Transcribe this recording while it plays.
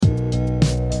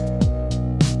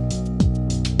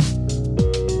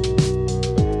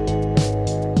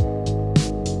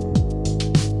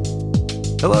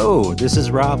Hello, this is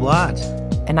Rob Lott.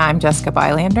 And I'm Jessica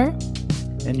Bylander.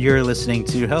 And you're listening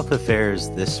to Health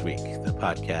Affairs This Week, the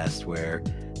podcast where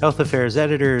health affairs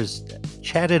editors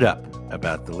chat it up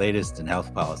about the latest in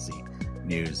health policy,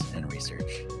 news, and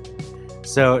research.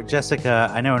 So,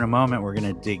 Jessica, I know in a moment we're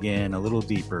going to dig in a little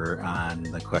deeper on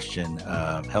the question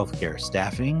of healthcare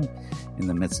staffing in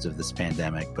the midst of this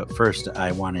pandemic. But first,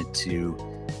 I wanted to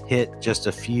hit just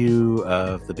a few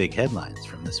of the big headlines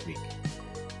from this week.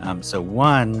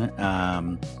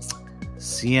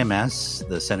 CMS,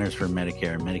 the Centers for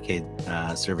Medicare and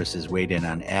Medicaid Services, weighed in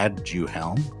on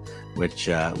Aduhelm, which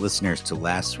listeners to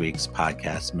last week's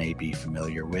podcast may be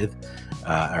familiar with.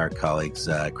 Our colleagues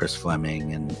Chris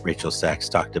Fleming and Rachel Sachs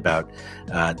talked about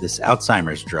this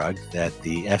Alzheimer's drug that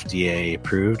the FDA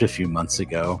approved a few months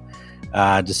ago,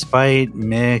 despite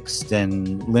mixed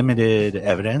and limited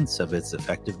evidence of its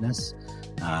effectiveness,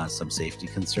 some safety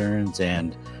concerns,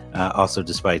 and also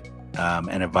despite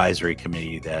an advisory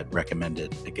committee that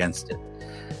recommended against it.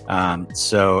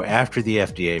 So after the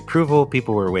FDA approval,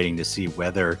 people were waiting to see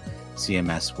whether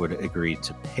CMS would agree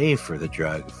to pay for the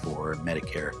drug for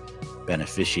Medicare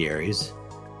beneficiaries,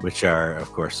 which are,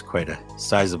 of course, quite a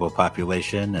sizable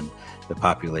population and the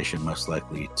population most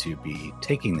likely to be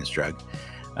taking this drug.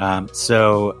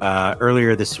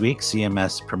 Earlier this week,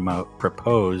 CMS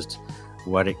proposed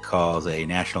what it calls a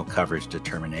national coverage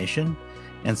determination,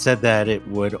 and said that it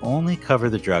would only cover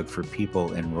the drug for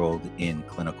people enrolled in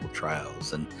clinical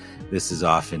trials. And this is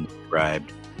often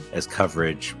described as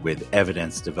coverage with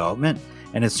evidence development.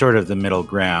 And it's sort of the middle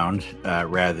ground,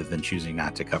 rather than choosing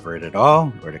not to cover it at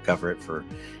all or to cover it for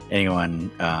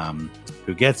anyone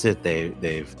who gets it.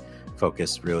 They've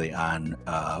focused really on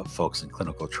folks in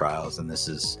clinical trials. And this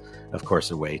is, of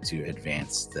course, a way to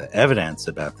advance the evidence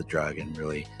about the drug and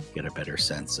really get a better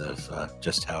sense of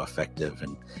just how effective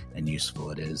and useful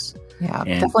it is. Yeah, and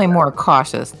definitely more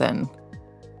cautious than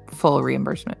full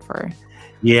reimbursement for.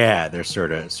 Yeah, they're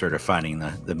sort of finding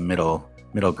the middle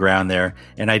ground there.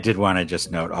 And I did want to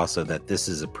just note also that this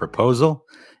is a proposal.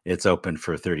 It's open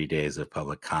for 30 days of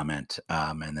public comment,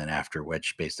 and then after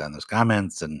which, based on those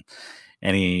comments and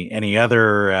any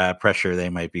other pressure they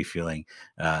might be feeling,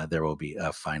 there will be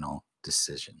a final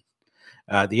decision.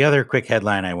 The other quick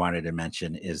headline I wanted to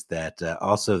mention is that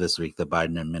also this week, the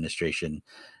Biden administration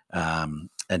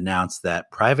announced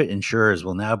that private insurers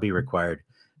will now be required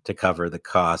to cover the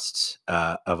costs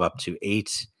of up to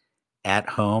 8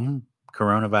 at-home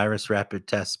coronavirus rapid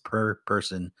tests per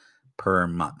person per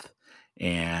month.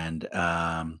 And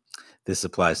this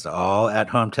applies to all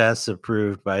at-home tests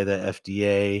approved by the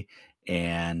FDA.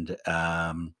 And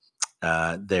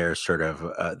there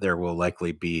will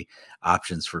likely be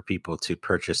options for people to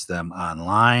purchase them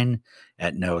online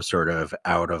at no sort of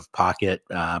out-of-pocket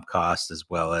cost, as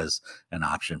well as an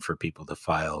option for people to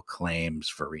file claims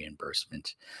for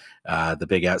reimbursement. The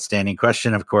big outstanding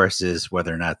question, of course, is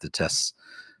whether or not the tests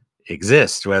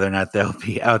exist, whether or not they'll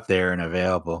be out there and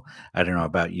available. I don't know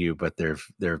about you, but there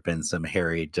have been some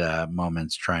harried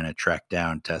moments trying to track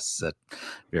down tests at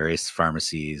various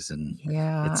pharmacies, and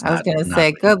yeah, I was going to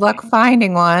say, good luck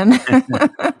finding one.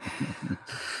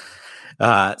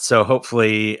 So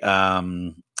hopefully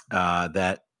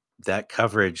that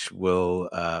coverage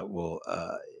will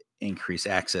increase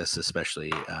access,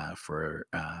 especially for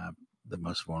the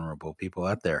most vulnerable people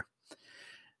out there.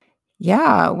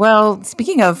 Yeah. Well,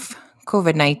 speaking of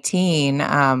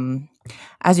COVID-19,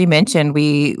 as you mentioned,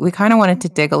 we kind of wanted to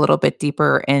dig a little bit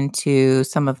deeper into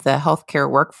some of the healthcare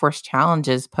workforce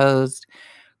challenges posed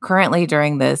currently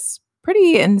during this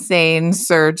pretty insane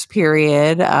surge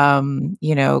period.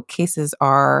 Cases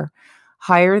are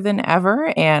higher than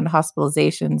ever, and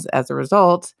hospitalizations as a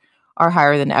result are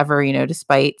higher than ever,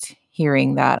 despite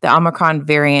hearing that the Omicron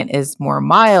variant is more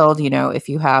mild. If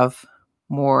you have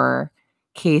more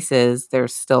cases,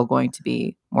 there's still going to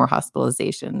be more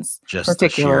hospitalizations, just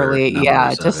particularly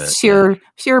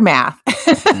sheer math.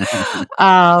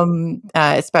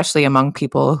 Especially among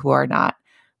people who are not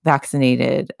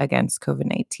vaccinated against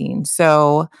COVID-19.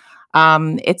 So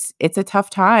it's a tough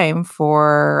time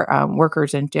for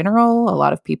workers in general. A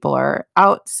lot of people are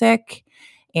out sick,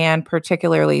 and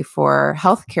particularly for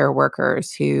healthcare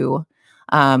workers who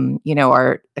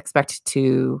are expected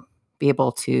to be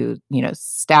able to,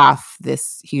 staff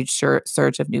this huge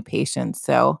surge of new patients.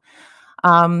 So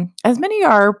as many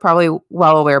are probably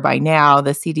well aware by now,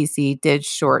 the CDC did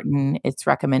shorten its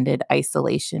recommended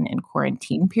isolation and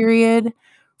quarantine period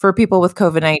for people with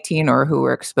COVID-19 or who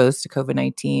were exposed to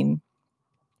COVID-19.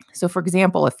 So, for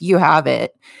example, if you have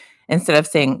it instead of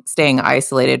staying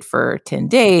isolated for 10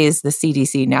 days, the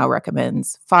CDC now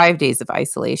recommends 5 days of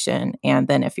isolation. And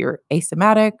then if you're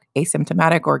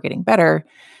asymptomatic, or getting better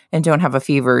and don't have a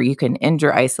fever, you can end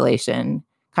your isolation,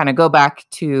 kind of go back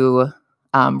to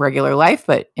regular life,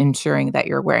 but ensuring that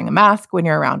you're wearing a mask when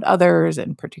you're around others,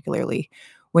 and particularly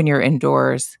when you're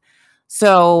indoors.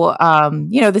 So,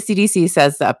 the CDC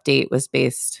says the update was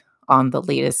based on the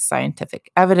latest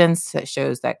scientific evidence that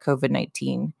shows that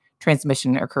COVID-19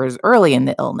 transmission occurs early in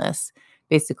the illness,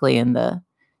 basically in the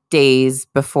days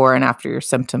before and after your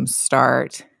symptoms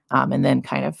start, and then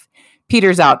kind of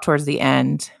peters out towards the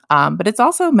end. But it's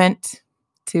also meant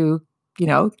to,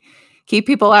 keep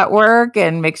people at work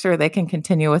and make sure they can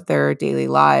continue with their daily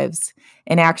lives.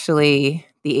 And actually,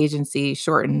 the agency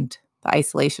shortened the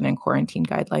isolation and quarantine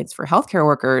guidelines for healthcare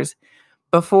workers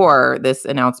before this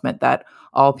announcement that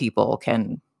all people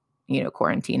can,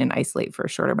 quarantine and isolate for a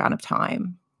short amount of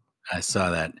time. I saw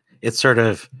that. It sort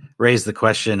of raised the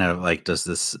question of like, does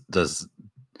this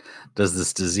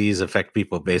disease affect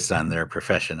people based on their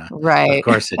profession? Right. Of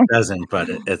course it doesn't, but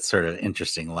it's sort of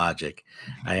interesting logic.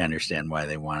 I understand why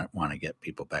they want to get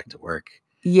people back to work.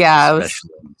 Yeah, especially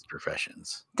in these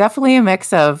professions. Definitely a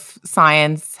mix of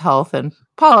science, health, and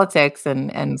politics,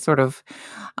 and sort of,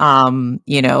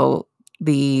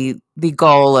 the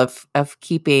goal of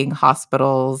keeping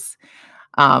hospitals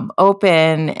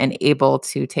open and able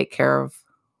to take care of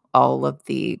all of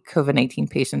the COVID-19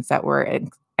 patients that were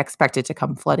expected to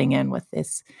come flooding in with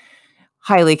this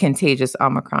highly contagious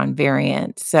Omicron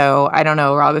variant. So I don't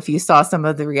know, Rob, if you saw some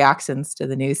of the reactions to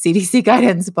the new CDC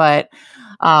guidance, but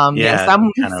some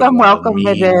welcomed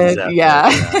it.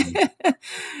 Yeah.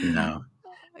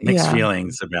 Mixed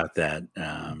feelings about that.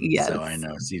 Yes. So I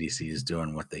know CDC is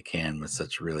doing what they can with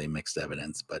such really mixed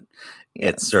evidence, but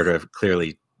it's sort of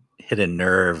clearly hit a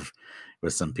nerve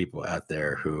with some people out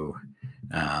there who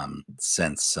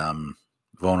sense some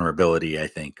vulnerability, I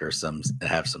think, or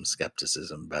have some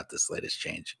skepticism about this latest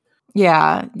change.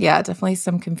 Yeah, definitely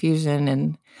some confusion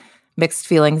and mixed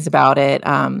feelings about it.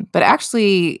 But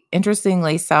actually,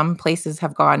 interestingly, some places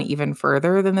have gone even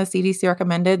further than the CDC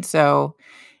recommended. So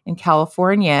in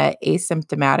California,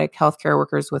 asymptomatic healthcare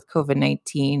workers with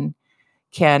COVID-19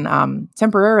 can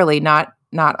temporarily not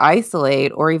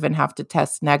isolate or even have to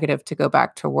test negative to go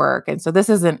back to work. And so this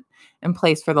isn't in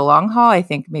place for the long haul. I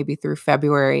think maybe through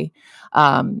February,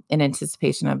 in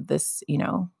anticipation of this,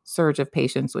 surge of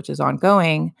patients, which is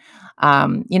ongoing.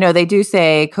 They do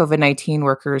say COVID-19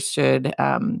 workers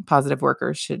positive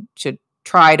workers should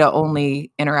try to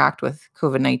only interact with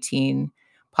COVID-19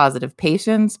 positive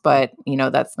patients, but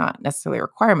that's not necessarily a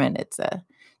requirement. It's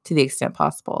to the extent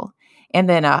possible. And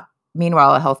then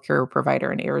meanwhile, a healthcare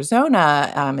provider in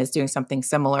Arizona is doing something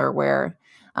similar where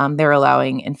they're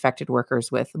allowing infected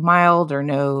workers with mild or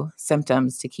no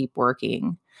symptoms to keep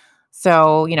working.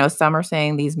 So, some are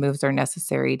saying these moves are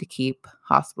necessary to keep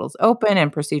hospitals open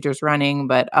and procedures running,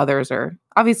 but others are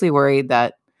obviously worried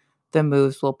that the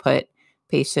moves will put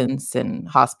patients and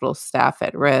hospital staff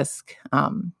at risk.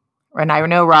 And I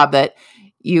know, Rob, that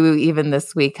you even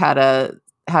this week had a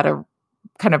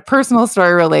kind of personal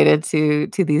story related to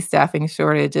these staffing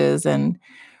shortages, and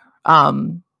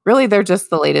really they're just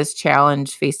the latest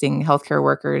challenge facing healthcare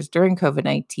workers during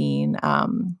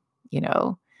COVID-19.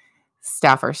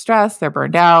 Staff are stressed, they're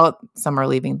burned out, some are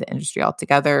leaving the industry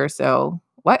altogether. So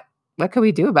what can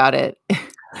we do about it?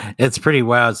 It's pretty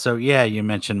wild. So yeah, you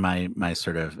mentioned my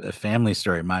sort of family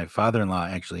story. My father-in-law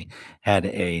actually had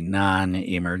a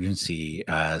non-emergency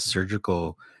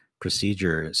surgical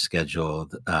procedure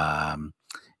scheduled,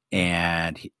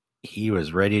 and he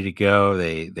was ready to go.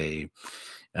 They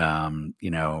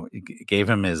gave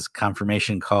him his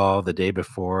confirmation call the day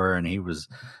before, and he was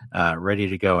ready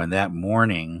to go. And that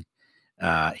morning,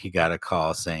 he got a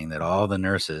call saying that all the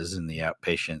nurses in the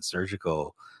outpatient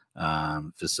surgical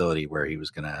facility where he was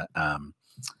going to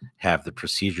have the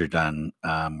procedure done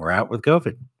were out with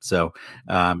COVID. So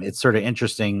it's sort of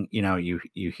interesting. You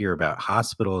hear about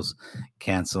hospitals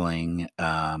canceling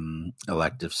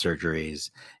elective surgeries,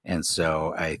 and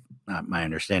so my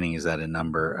understanding is that a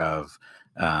number of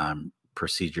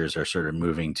procedures are sort of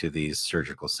moving to these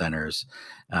surgical centers,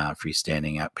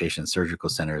 freestanding outpatient surgical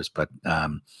centers, but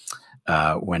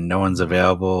when no one's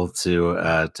available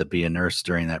to be a nurse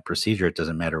during that procedure, it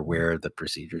doesn't matter where the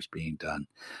procedure is being done.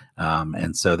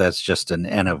 And so that's just an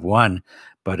N of one,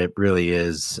 but it really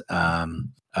is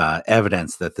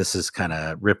evidence that this is kind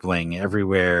of rippling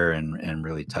everywhere and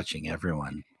really touching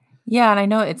everyone. Yeah, and I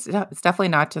know it's definitely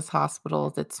not just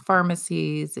hospitals, it's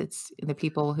pharmacies, it's the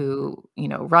people who,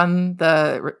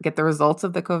 get the results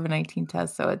of the COVID-19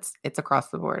 test. So it's across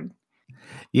the board.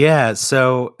 Yeah.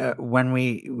 So when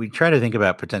we try to think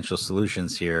about potential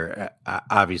solutions here,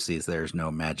 obviously there's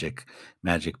no magic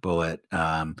bullet.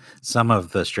 Some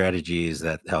of the strategies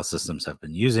that health systems have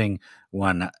been using,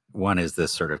 one is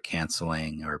this sort of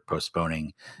canceling or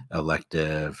postponing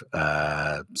elective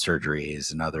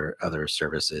surgeries and other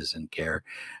services and care.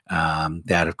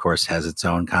 That of course has its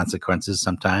own consequences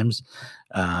sometimes.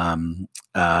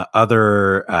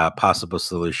 Other possible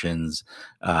solutions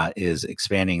is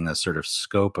expanding the sort of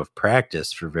scope of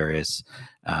practice for various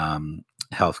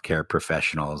healthcare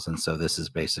professionals. And so this is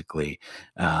basically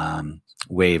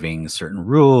waiving certain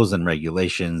rules and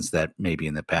regulations that maybe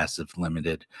in the past have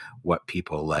limited what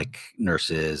people like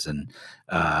nurses and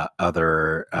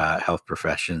other health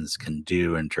professions can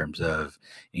do in terms of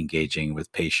engaging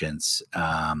with patients,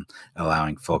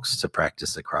 allowing folks to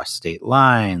practice across state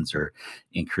lines or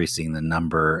increasing the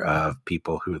number of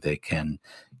people who they can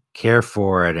care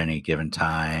for at any given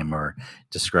time, or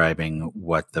describing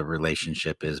what the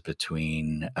relationship is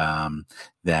between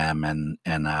them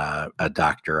and a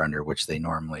doctor under which they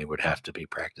normally would have to be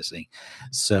practicing.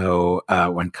 So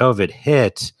when COVID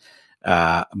hit,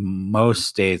 most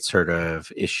states sort of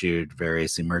issued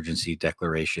various emergency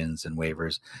declarations and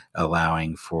waivers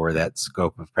allowing for that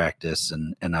scope of practice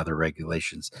and other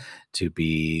regulations to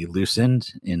be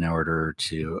loosened in order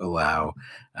to allow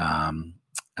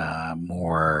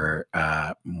more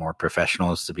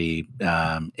professionals to be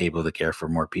able to care for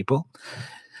more people.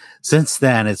 Since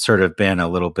then, it's sort of been a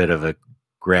little bit of a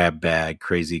grab bag,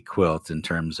 crazy quilt in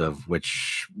terms of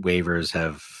which waivers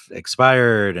have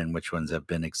expired and which ones have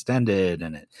been extended,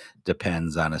 and it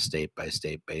depends on a state by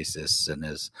state basis and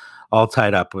is all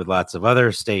tied up with lots of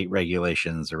other state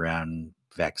regulations around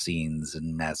vaccines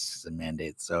and masks and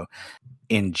mandates. So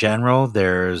in general,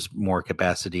 there's more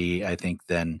capacity, I think,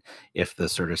 than if the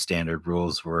sort of standard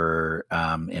rules were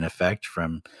in effect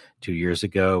from 2 years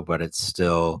ago, but it's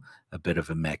still a bit of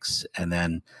a mix. And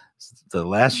then the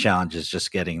last challenge is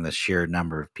just getting the sheer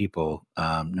number of people,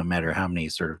 no matter how many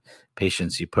sort of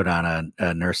patients you put on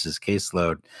a nurse's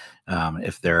caseload.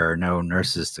 If there are no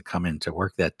nurses to come into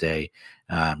work that day,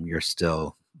 you're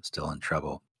still in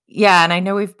trouble. Yeah, and I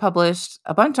know we've published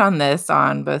a bunch on this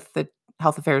on both the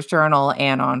Health Affairs Journal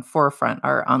and on Forefront,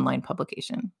 our online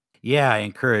publication. Yeah, I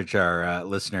encourage our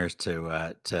listeners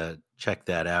to check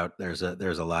that out. There's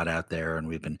a lot out there, and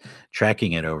we've been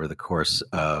tracking it over the course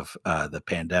of the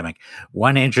pandemic.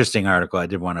 One interesting article I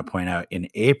did want to point out: in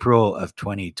April of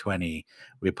 2020,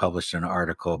 we published an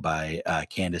article by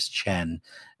Candace Chen,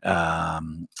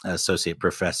 associate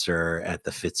professor at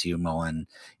the Fitzhugh Mullen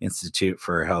Institute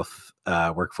for Health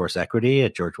Workforce Equity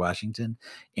at George Washington,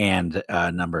 and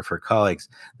a number of her colleagues.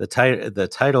 The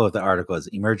title of the article is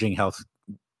 "Emerging Health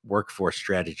Workforce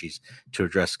Strategies to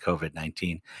Address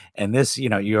COVID-19." And this, you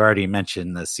already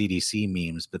mentioned the CDC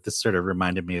memes, but this sort of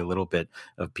reminded me a little bit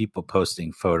of people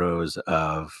posting photos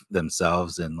of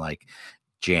themselves in like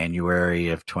January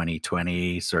of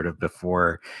 2020, sort of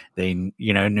before they,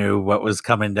 knew what was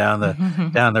coming down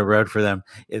the road for them.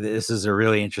 This is a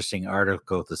really interesting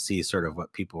article to see sort of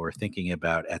what people were thinking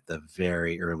about at the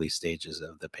very early stages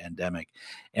of the pandemic.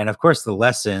 And of course, the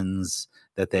lessons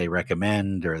that they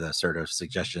recommend or the sort of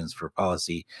suggestions for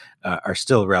policy are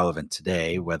still relevant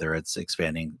today, whether it's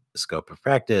expanding the scope of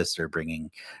practice or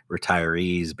bringing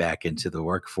retirees back into the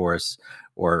workforce,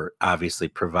 or obviously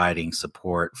providing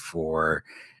support for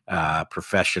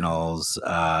professionals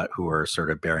who are sort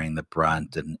of bearing the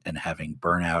brunt and having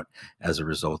burnout as a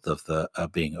result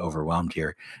of being overwhelmed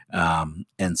here.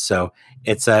 And so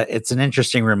it's an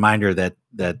interesting reminder that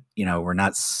we're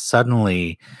not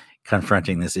suddenly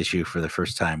confronting this issue for the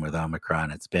first time with Omicron.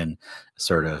 It's been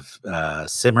sort of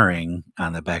simmering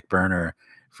on the back burner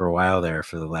for a while there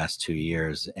for the last 2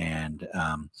 years. And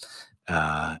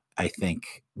I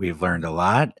think we've learned a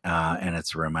lot. And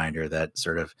it's a reminder that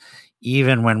sort of,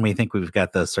 even when we think we've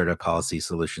got the sort of policy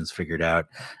solutions figured out,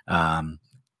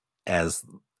 as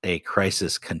a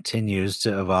crisis continues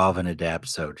to evolve and adapt,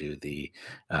 so do the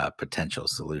potential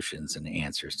solutions and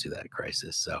answers to that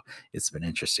crisis. So it's been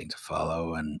interesting to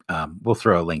follow, and we'll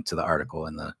throw a link to the article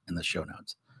in the show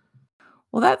notes.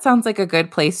 Well, that sounds like a good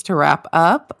place to wrap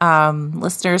up.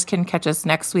 Listeners can catch us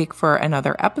next week for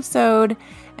another episode.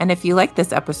 And if you like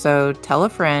this episode, tell a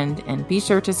friend and be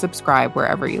sure to subscribe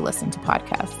wherever you listen to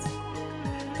podcasts.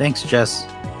 Thanks, Jess.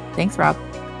 Thanks, Rob.